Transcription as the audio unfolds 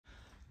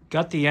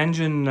got the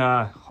engine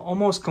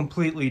almost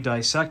completely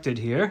dissected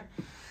here.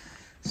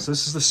 So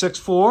this is the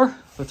 6.4,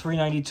 the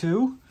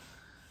 392.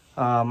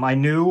 I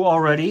knew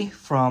already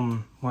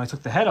from when I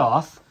took the head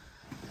off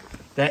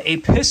that a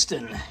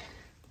piston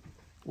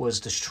was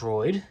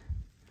destroyed.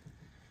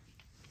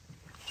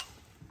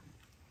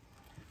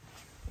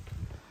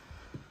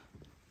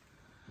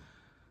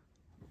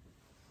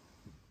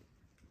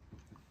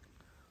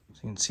 So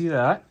you can see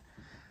that.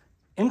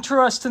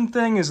 Interesting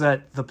thing is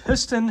that the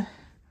piston,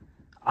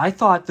 I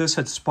thought this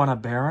had spun a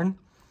bearing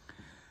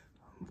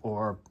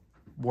or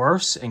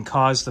worse and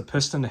caused the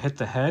piston to hit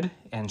the head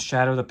and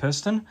shatter the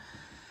piston.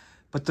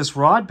 But this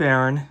rod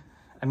bearing,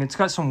 I mean, it's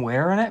got some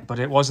wear in it, but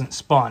it wasn't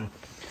spun.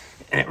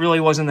 And it really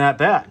wasn't that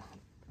bad.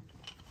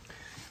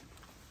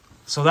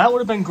 So that would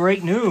have been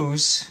great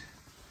news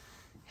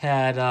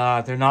had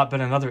there not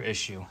been another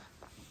issue.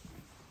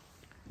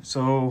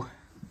 So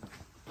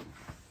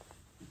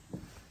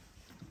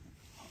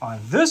on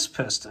this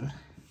piston,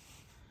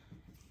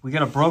 we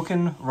got a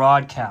broken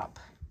rod cap.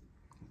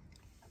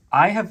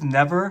 I have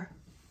never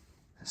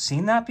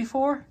seen that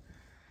before.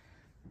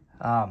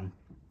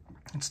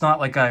 It's not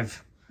like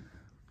I've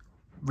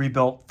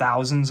rebuilt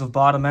thousands of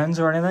bottom ends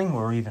or anything,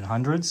 or even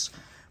hundreds,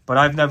 but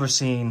I've never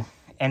seen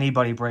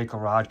anybody break a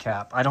rod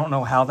cap. I don't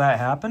know how that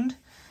happened.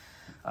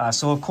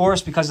 So of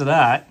course, because of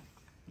that,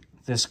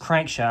 this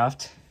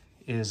crankshaft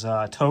is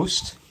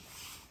toast.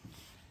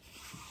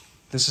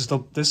 This is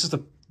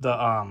the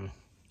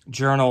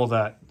journal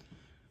that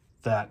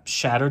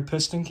shattered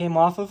piston came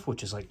off of,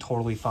 which is like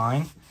totally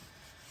fine.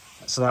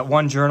 So that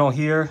one journal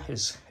here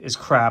is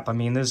crap. I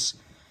mean, there's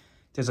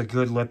a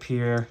good lip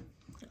here.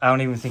 I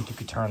don't even think you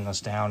could turn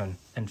this down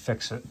and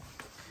fix it.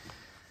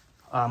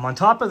 On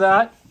top of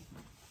that,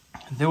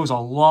 there was a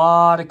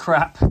lot of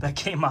crap that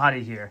came out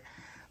of here.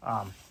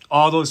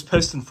 All those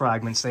piston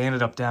fragments, they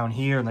ended up down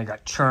here and they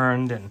got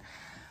churned, and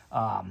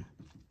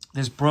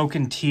there's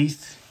broken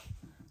teeth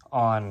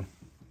on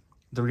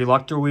the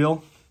reluctor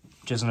wheel,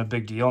 which isn't a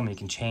big deal. I mean, you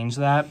can change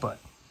that, but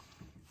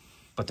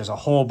there's a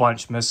whole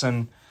bunch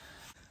missing.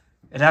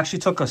 It actually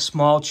took a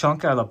small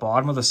chunk out of the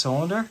bottom of the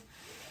cylinder,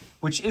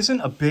 which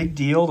isn't a big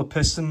deal. The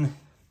piston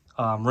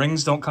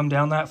rings don't come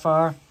down that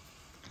far.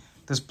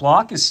 This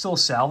block is still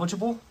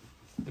salvageable.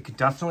 It could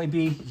definitely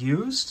be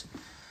used.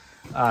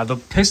 The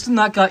piston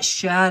that got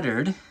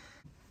shattered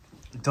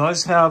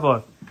does have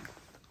a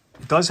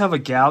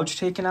gouge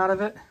taken out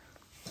of it.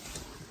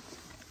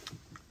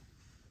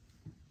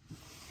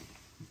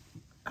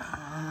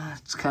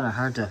 It's kind of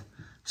hard to,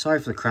 sorry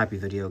for the crappy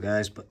video,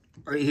 guys, but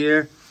right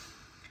here,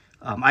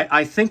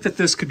 I think that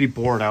this could be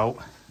bored out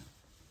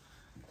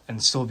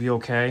and still be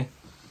okay.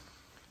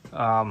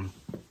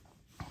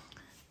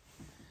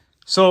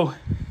 So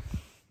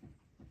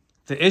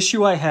the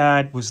issue I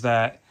had was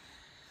that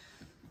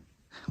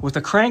with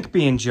the crank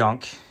being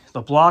junk,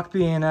 the block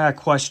being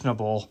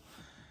questionable,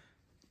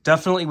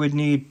 definitely would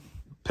need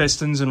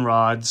pistons and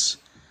rods.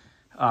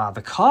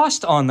 The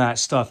cost on that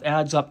stuff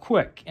adds up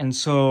quick. And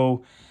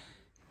so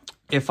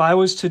if I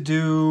was to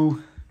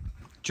do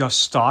just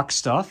stock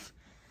stuff,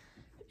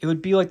 it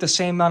would be like the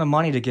same amount of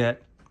money to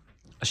get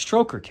a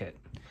stroker kit.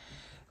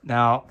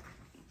 Now,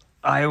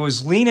 I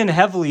was leaning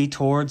heavily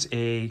towards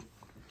a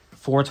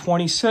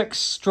 426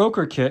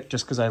 stroker kit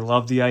just because I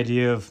love the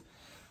idea of,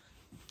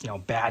 you know,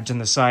 badging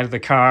the side of the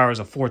car as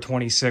a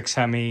 426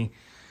 Hemi.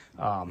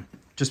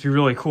 Just be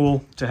really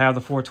cool to have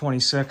the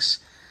 426.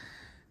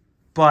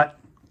 But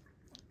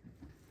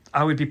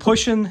I would be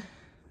pushing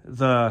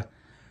the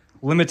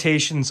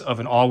limitations of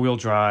an all-wheel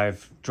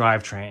drive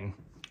drivetrain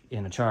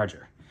in a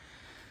Charger.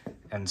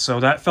 And so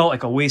that felt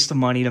like a waste of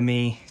money to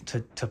me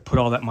to put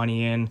all that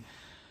money in.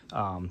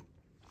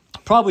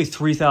 Probably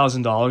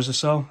 $3,000 or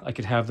so. I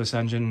could have this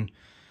engine,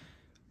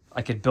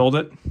 I could build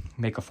it,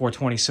 make a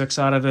 426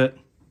 out of it,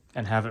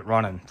 and have it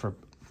running for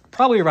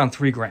probably around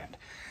 $3,000.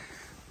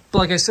 But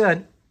like I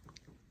said,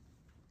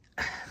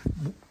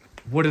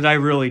 what did I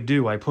really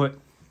do? I put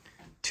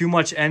too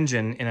much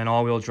engine in an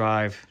all-wheel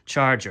drive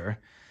Charger.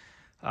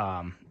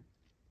 And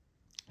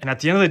at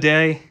the end of the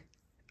day,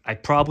 I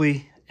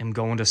probably am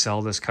going to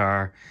sell this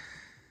car.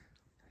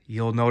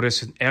 You'll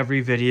notice in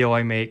every video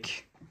I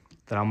make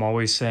that I'm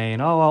always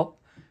saying, oh, well,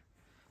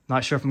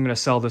 not sure if I'm going to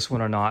sell this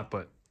one or not,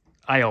 but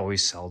I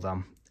always sell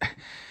them.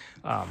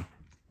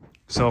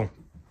 So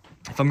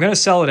if I'm going to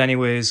sell it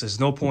anyways, there's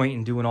no point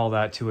in doing all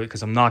that to it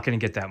because I'm not going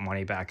to get that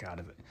money back out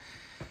of it.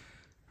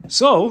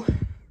 So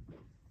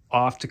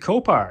off to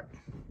Copart.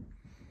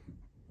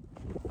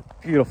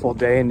 Beautiful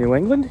day in New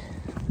England.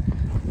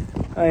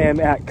 I am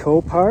at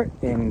Copart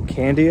in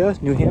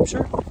Candia, New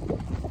Hampshire.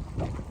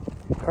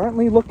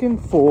 Currently looking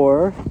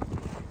for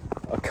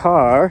a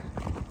car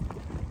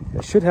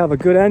that should have a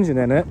good engine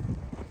in it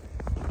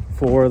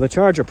for the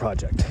Charger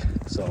project.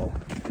 So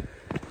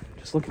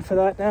just looking for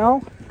that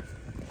now.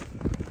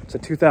 It's a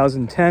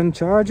 2010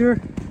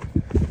 Charger.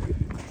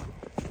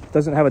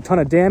 Doesn't have a ton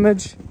of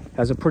damage.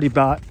 Has a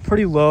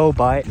pretty low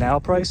buy it now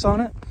price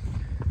on it.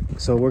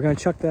 So we're gonna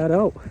check that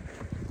out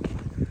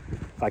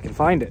if I can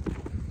find it.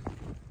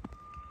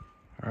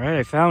 All right,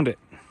 I found it.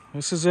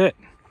 This is it.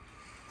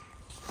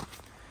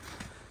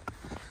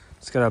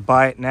 got a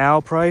buy it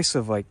now price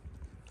of like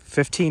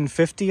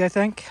 $15.50, I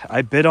think.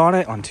 I bid on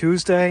it on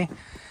Tuesday.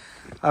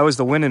 I was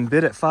the winning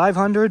bid at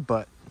 $500,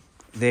 but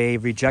they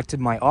rejected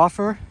my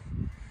offer.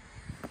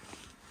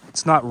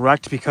 It's not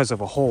wrecked because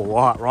of a whole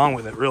lot wrong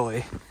with it,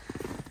 really.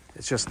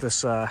 It's just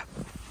this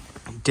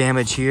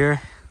damage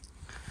here.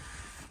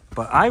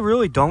 But I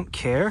really don't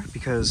care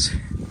because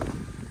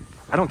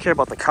I don't care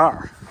about the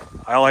car.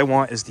 All I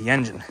want is the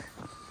engine.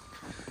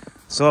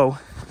 So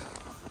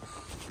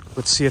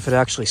let's see if it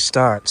actually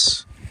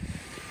starts.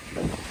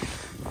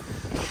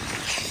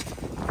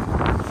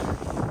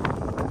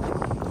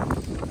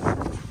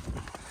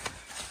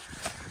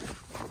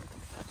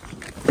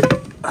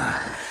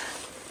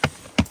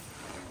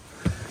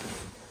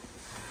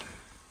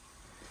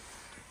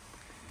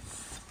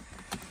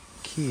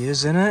 Key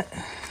is in it.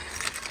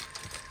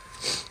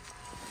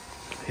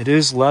 It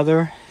is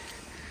leather.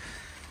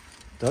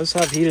 Does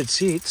have heated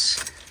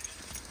seats.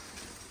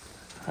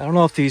 I don't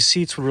know if these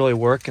seats would really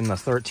work in the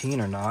 13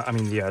 or not. I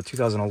mean, the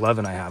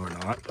 2011 I have or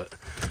not, but.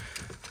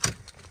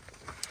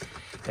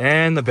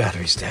 And the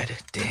battery's dead.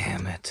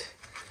 Damn it.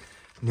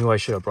 Knew I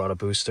should have brought a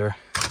booster.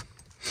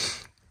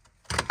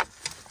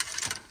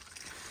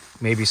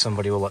 Maybe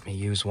somebody will let me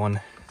use one.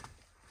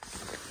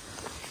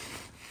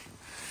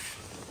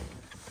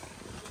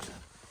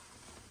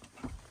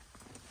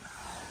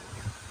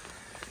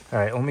 All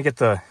right, let me get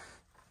the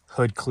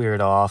hood cleared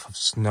off of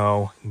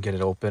snow and get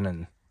it open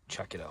and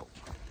check it out.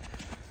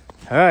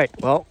 All right,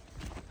 well,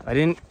 I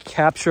didn't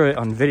capture it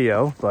on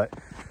video, but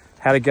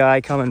had a guy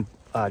come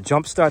and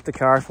jump start the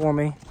car for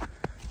me.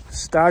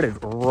 Started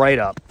right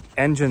up.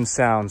 Engine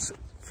sounds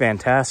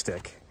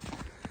fantastic.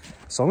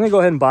 So I'm gonna go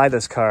ahead and buy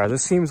this car.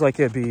 This seems like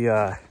it'd be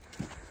a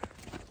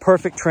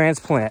perfect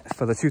transplant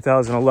for the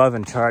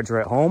 2011 Charger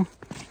at home.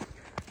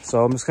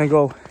 So I'm just gonna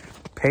go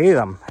pay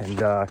them and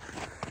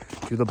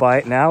do the buy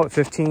it now at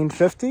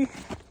 $15.50.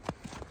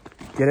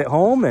 Get it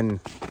home and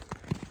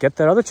get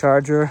that other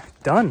Charger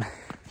done.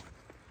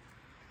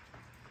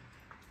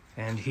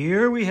 And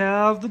here we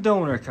have the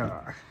donor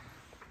car.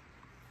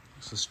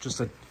 This is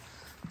just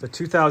the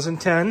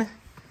 2010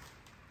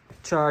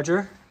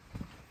 Charger.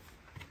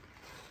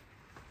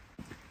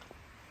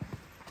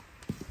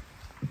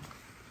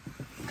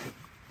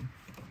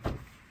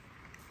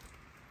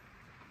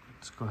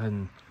 Let's go ahead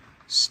and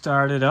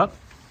start it up.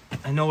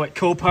 I know at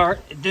Copart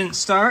it didn't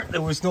start.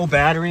 There was no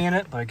battery in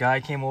it, but a guy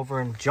came over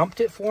and jumped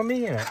it for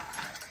me and it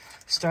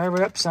started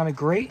right up. Sounded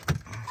great.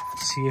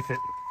 Let's see if it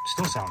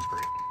still sounds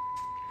great.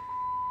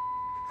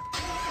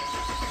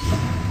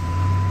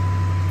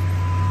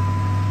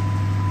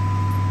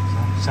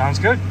 Sounds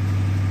good.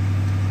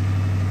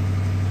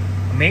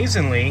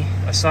 Amazingly,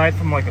 aside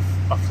from like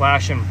a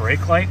flashing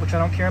brake light, which I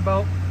don't care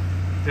about,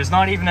 there's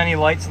not even any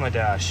lights on the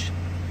dash.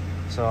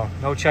 So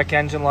no check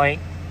engine light.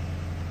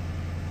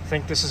 I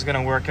think this is going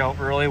to work out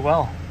really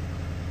well.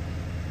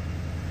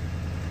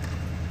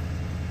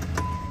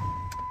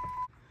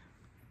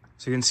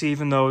 So you can see,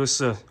 even though this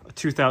is a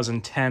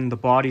 2010, the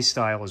body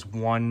style is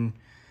one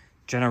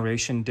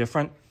generation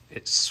different.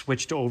 It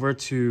switched over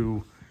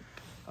to,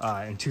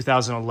 in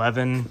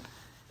 2011,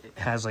 it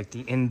has like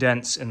the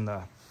indents in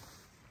the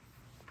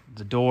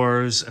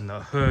doors, and the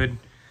hood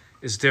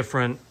is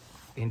different.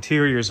 The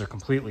interiors are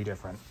completely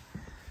different.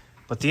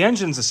 But the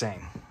engine's the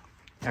same.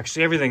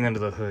 Actually, everything under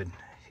the hood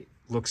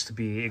looks to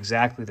be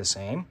exactly the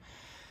same.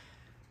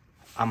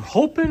 I'm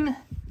hoping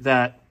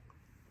that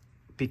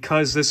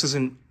because this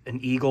isn't an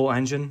Eagle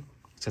engine,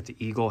 it's at the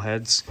Eagle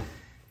heads,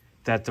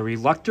 that the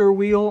reluctor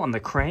wheel on the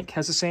crank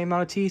has the same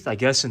amount of teeth. I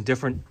guess in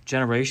different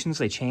generations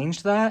they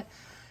changed that.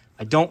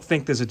 I don't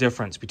think there's a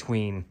difference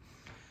between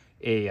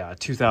a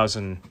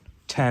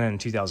 2010 and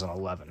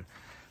 2011.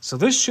 So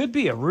this should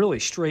be a really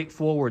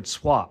straightforward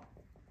swap.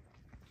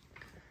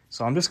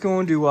 So I'm just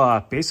going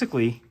to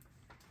basically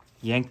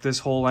yank this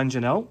whole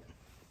engine out,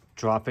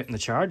 drop it in the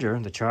Charger,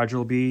 and the Charger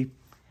will be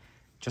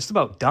just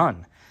about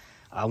done.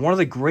 One of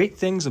the great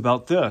things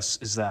about this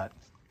is that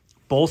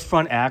both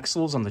front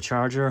axles on the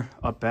Charger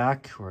up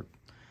back, or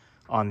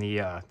on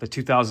the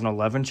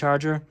 2011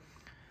 Charger,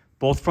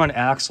 both front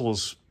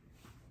axles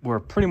were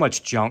pretty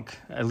much junk,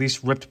 at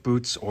least ripped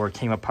boots or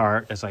came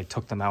apart as I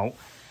took them out.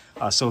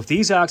 So if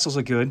these axles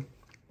are good,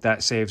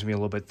 that saves me a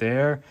little bit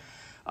there.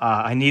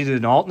 I needed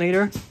an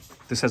alternator.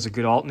 This has a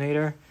good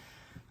alternator.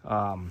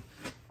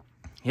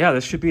 Yeah,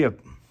 this should be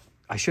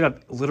I should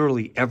have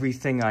literally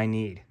everything I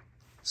need.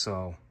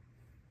 So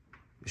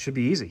it should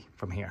be easy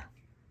from here.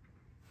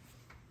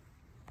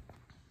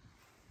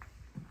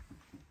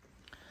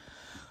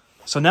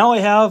 So now I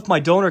have my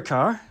donor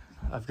car.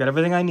 I've got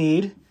everything I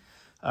need.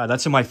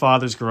 That's in my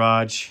father's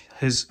garage.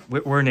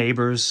 We're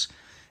neighbors,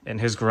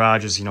 and his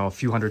garage is, a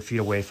few hundred feet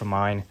away from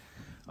mine.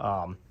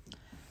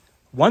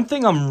 One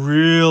thing I'm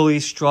really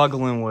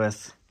struggling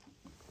with,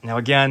 now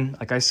again,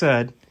 like I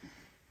said,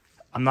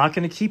 I'm not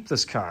going to keep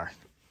this car,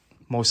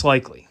 most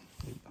likely.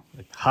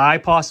 High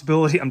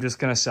possibility I'm just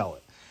going to sell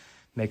it,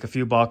 make a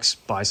few bucks,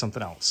 buy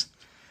something else.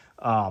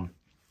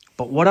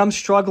 But what I'm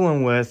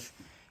struggling with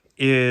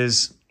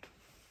is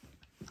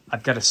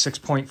I've got a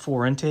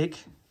 6.4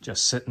 intake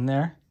just sitting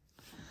there.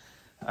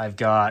 I've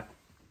got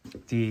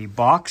the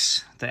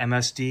box, the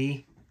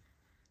MSD,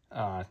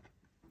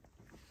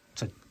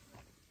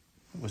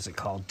 what's it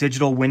called?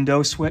 Digital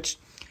window switch.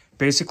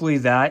 Basically,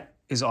 that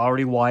is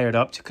already wired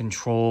up to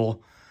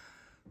control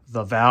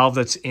the valve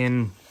that's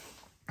in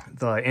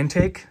the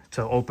intake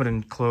to open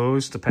and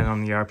close depending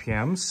on the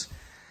RPMs.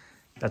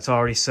 That's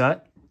already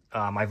set.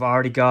 I've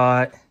already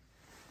got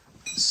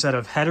a set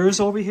of headers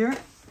over here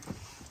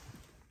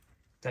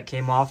that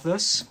came off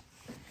this.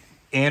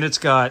 And it's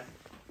got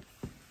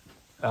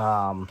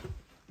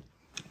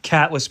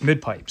catless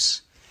mid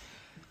pipes.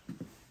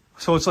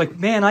 So it's like,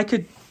 man, I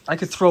could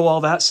throw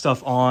all that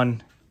stuff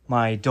on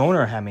my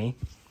donor Hemi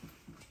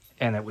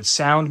and it would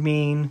sound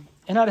mean.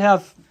 And I'd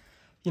have,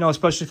 you know,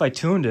 especially if I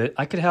tuned it,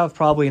 I could have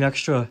probably an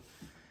extra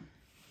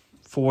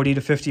 40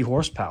 to 50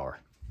 horsepower,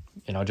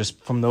 you know, just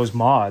from those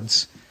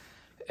mods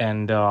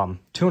and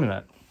tuning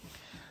it.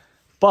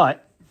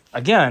 But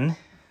again,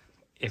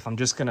 if I'm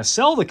just going to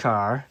sell the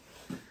car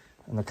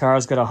and the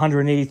car's got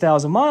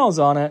 180,000 miles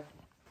on it,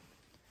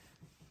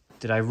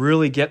 did I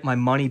really get my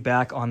money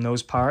back on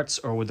those parts,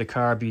 or would the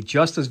car be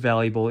just as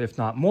valuable, if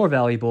not more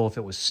valuable, if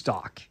it was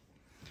stock?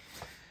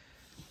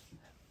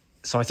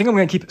 So I think I'm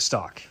going to keep it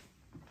stock.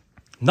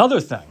 Another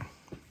thing.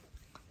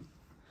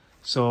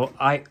 So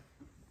I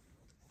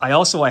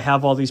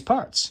have all these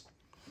parts.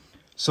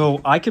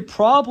 So I could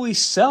probably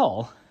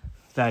sell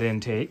that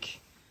intake.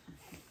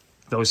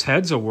 Those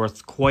heads are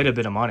worth quite a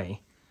bit of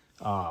money.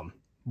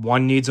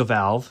 One needs a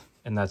valve,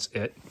 and that's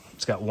it.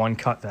 It's got one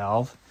cut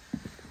valve.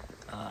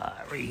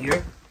 Right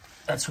here.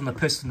 That's from the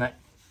piston that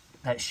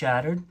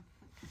shattered.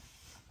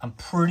 I'm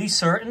pretty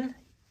certain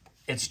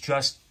it's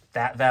just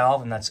that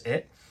valve and that's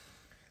it.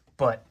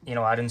 But, you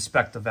know, I'd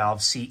inspect the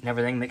valve seat and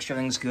everything, make sure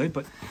everything's good.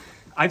 But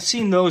I've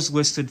seen those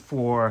listed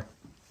for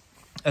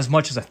as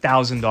much as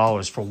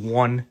 $1,000 for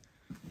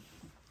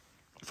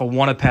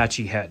one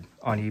Apache head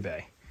on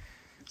eBay.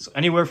 So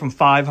anywhere from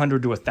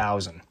 $500 to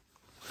 $1,000.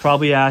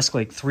 Probably ask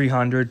like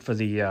 $300 for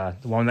the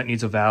one that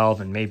needs a valve,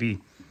 and maybe,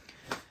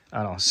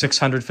 I don't know,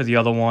 $600 for the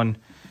other one.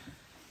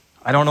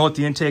 I don't know what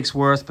the intake's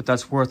worth, but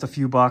that's worth a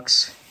few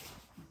bucks.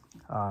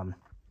 I've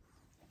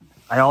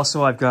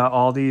got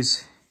all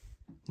these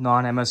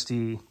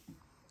non-MSD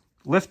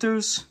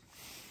lifters.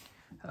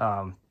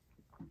 I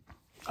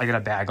gotta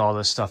bag all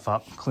this stuff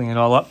up, clean it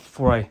all up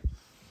before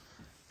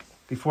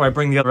I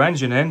bring the other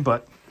engine in.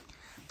 But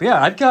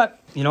yeah, I've got,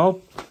 you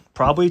know,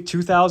 probably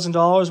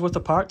 $2,000 worth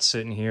of parts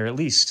sitting here at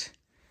least.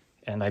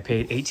 And I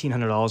paid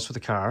 $1,800 for the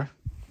car.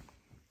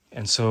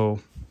 And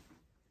so,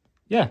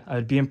 yeah,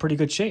 I'd be in pretty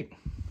good shape.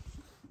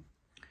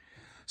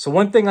 So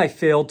one thing I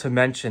failed to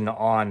mention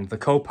on the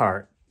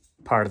Copart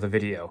part of the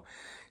video.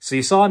 So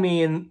you saw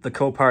me in the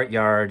Copart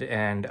yard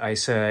and I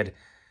said,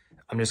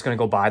 I'm just going to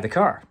go buy the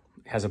car.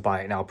 It has a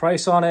buy it now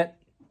price on it.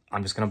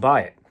 I'm just going to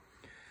buy it.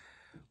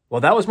 Well,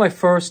 that was my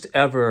first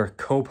ever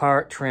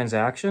Copart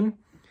transaction.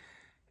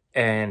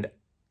 And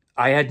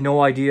I had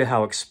no idea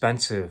how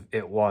expensive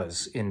it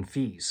was in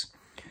fees.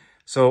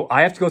 So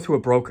I have to go through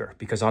a broker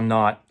because I'm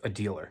not a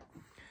dealer.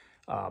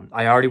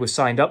 I already was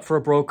signed up for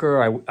a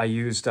broker. I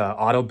used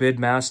Auto Bid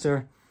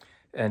Master,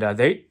 and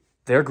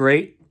they're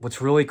great.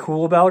 What's really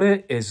cool about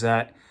it is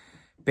that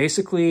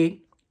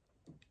basically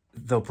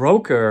the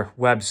broker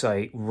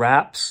website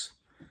wraps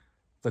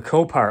the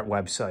Copart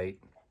website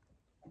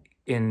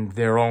in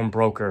their own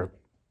broker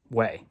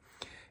way.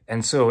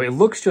 And so it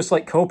looks just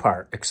like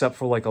Copart, except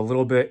for like a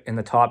little bit in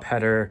the top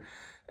header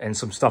and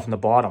some stuff in the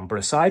bottom. But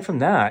aside from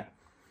that,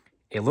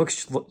 it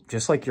looks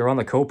just like you're on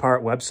the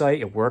Copart website.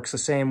 It works the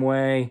same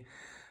way.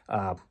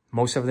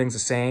 Most everything's the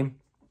same.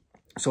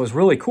 So it's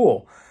really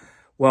cool.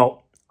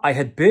 Well, I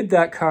had bid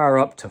that car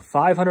up to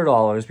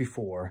 $500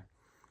 before,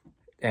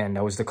 and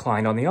I was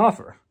declined on the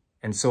offer.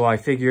 And so I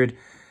figured,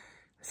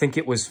 I think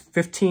it was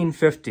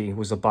 $1,550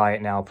 was the buy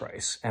it now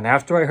price. And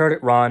after I heard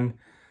it run,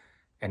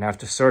 and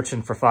after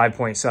searching for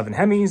 5.7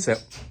 Hemis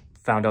that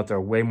found out they're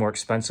way more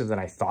expensive than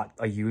I thought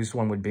a used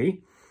one would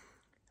be,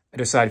 I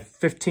decided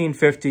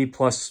 $1,550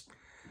 plus,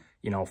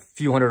 you know, a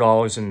few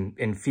 $100s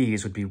in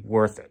fees would be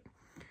worth it.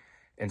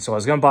 And so I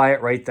was going to buy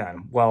it right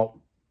then. Well,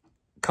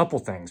 a couple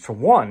things. For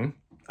one,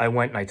 I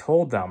went and I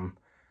told them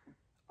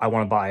I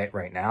want to buy it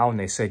right now. And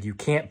they said, you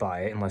can't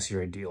buy it unless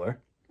you're a dealer.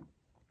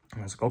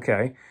 And I was like,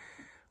 okay.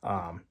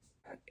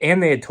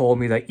 And they had told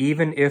me that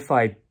even if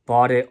I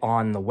bought it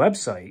on the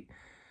website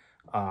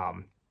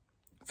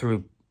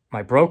through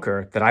my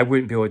broker, that I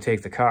wouldn't be able to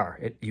take the car.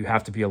 You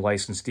have to be a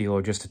licensed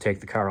dealer just to take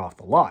the car off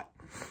the lot.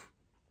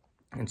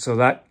 And so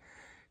that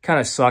kind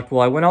of sucked.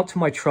 Well, I went out to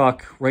my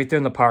truck right there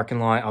in the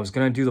parking lot. I was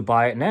going to do the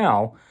buy it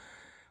now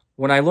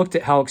when I looked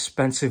at how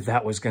expensive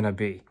that was going to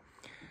be.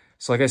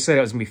 So like I said,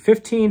 it was going to be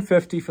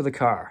 $1,550 for the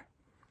car.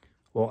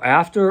 Well,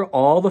 after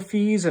all the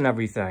fees and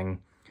everything,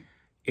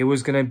 it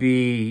was going to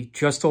be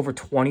just over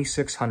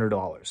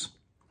 $2,600.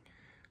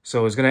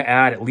 So it was going to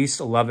add at least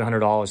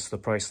 $1,100 to the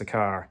price of the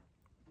car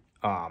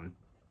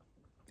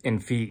in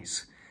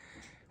fees.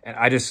 And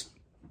I just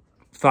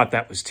thought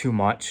that was too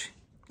much.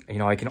 You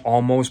know, I can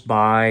almost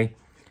buy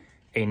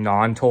a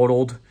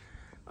non-totaled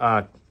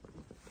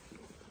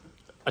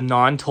a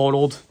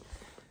non-totaled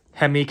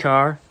Hemi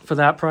car for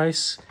that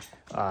price.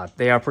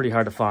 They are pretty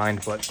hard to find,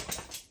 but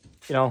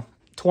you know,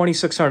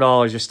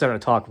 $2,600, you're starting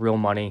to talk real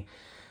money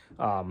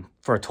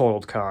for a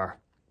totaled car.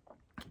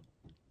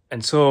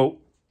 And so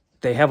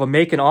they have a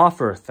make an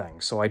offer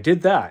thing. So I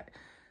did that.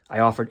 I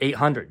offered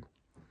 $800.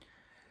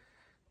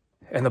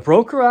 And the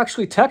broker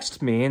actually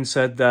texted me and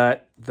said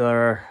that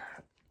the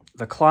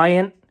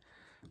client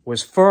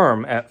was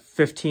firm at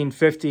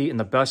 $1,550 and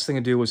the best thing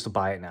to do was to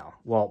buy it now.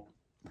 Well,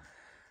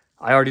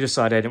 I already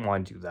decided I didn't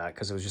want to do that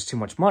because it was just too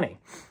much money.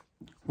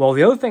 Well,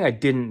 the other thing I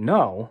didn't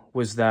know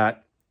was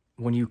that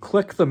when you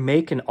click the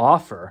make an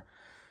offer,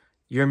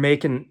 you're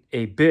making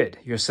a bid.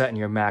 You're setting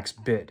your max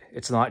bid.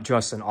 It's not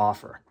just an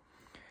offer.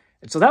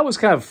 And so that was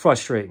kind of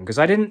frustrating because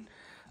I didn't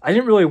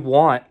really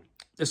want,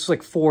 this was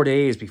like 4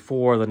 days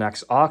before the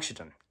next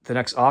auction.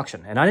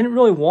 And I didn't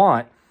really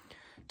want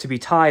to be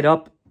tied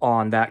up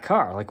on that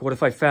car. Like, what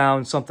if I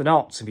found something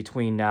else in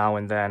between now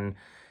and then?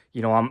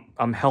 You know,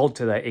 I'm held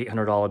to that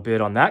 $800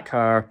 bid on that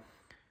car.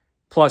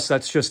 Plus,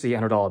 that's just the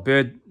 $800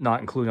 bid,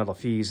 not including all the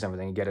fees and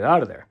everything, and get it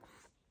out of there.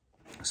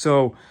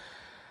 So,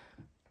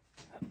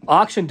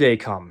 auction day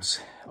comes.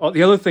 Oh,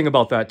 the other thing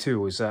about that,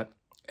 too, is that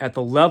at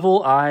the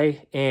level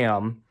I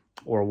am,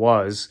 or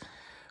was,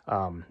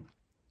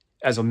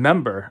 as a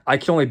member, I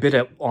can only bid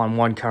on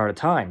one car at a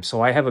time.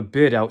 So I have a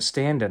bid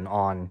outstanding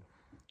on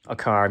a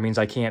car. It means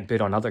I can't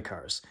bid on other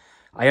cars.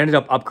 I ended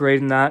up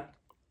upgrading that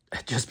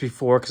just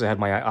before because I had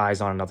my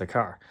eyes on another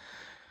car.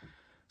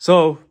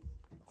 So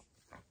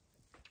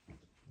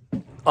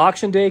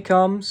auction day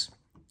comes.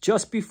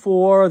 Just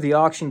before the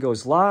auction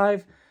goes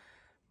live,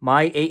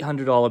 my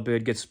 $800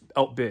 bid gets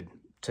outbid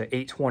to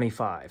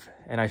 $825.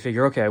 And I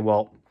figure, okay,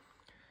 well,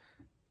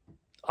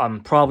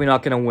 I'm probably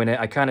not going to win it.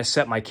 I kind of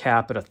set my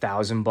cap at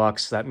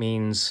 $1,000. That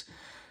means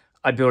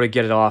I'd be able to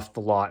get it off the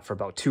lot for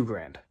about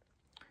 $2,000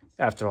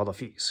 after all the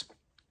fees.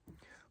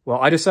 Well,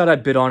 I decided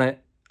I'd bid on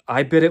it.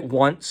 I bid it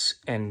once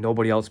and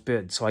nobody else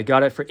bid. So I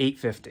got it for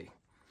 $850.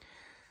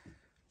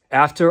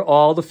 After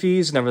all the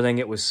fees and everything,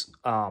 it was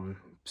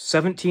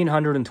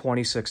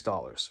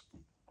 $1,726.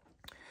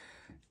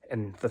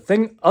 And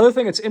the other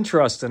thing that's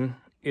interesting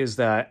is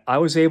that I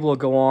was able to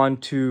go on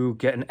to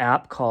get an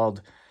app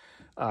called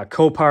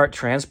Copart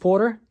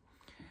Transporter,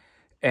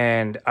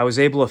 and I was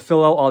able to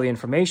fill out all the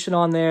information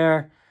on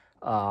there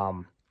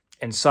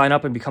and sign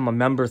up and become a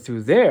member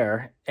through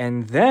there.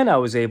 And then I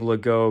was able to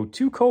go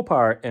to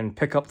Copart and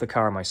pick up the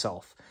car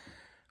myself,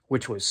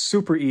 which was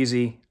super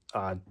easy.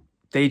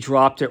 They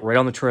dropped it right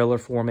on the trailer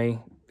for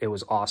me. It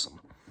was awesome.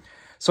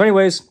 So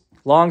anyways,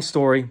 long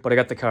story, but I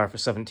got the car for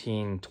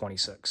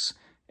 $1,726.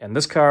 And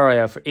this car I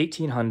have for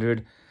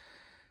 $1,800.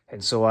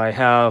 And so I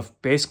have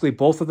basically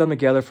both of them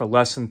together for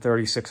less than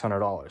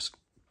 $3,600.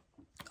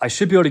 I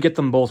should be able to get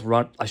them both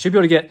run. I should be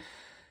able to get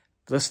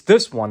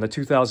this one, the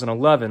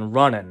 2011,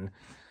 running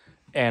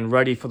and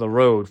ready for the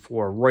road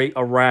for right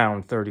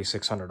around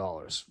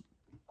 $3,600.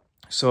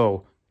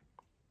 So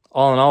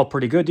all in all,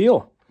 pretty good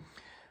deal.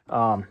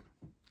 The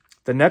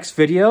next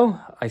video,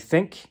 I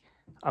think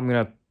I'm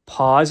going to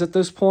pause at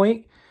this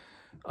point.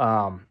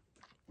 And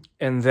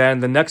then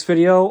the next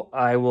video,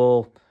 I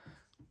will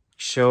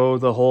show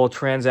the whole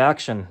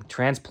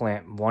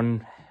transplant,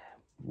 one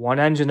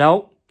engine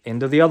out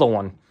into the other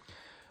one.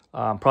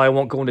 Probably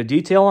won't go into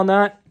detail on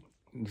that.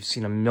 You've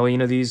seen a million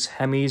of these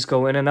Hemis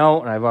go in and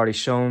out, and I've already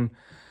shown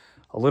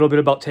a little bit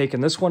about taking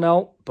this one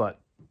out,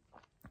 but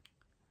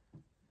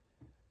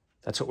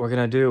that's what we're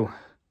going to do.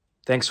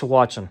 Thanks for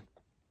watching.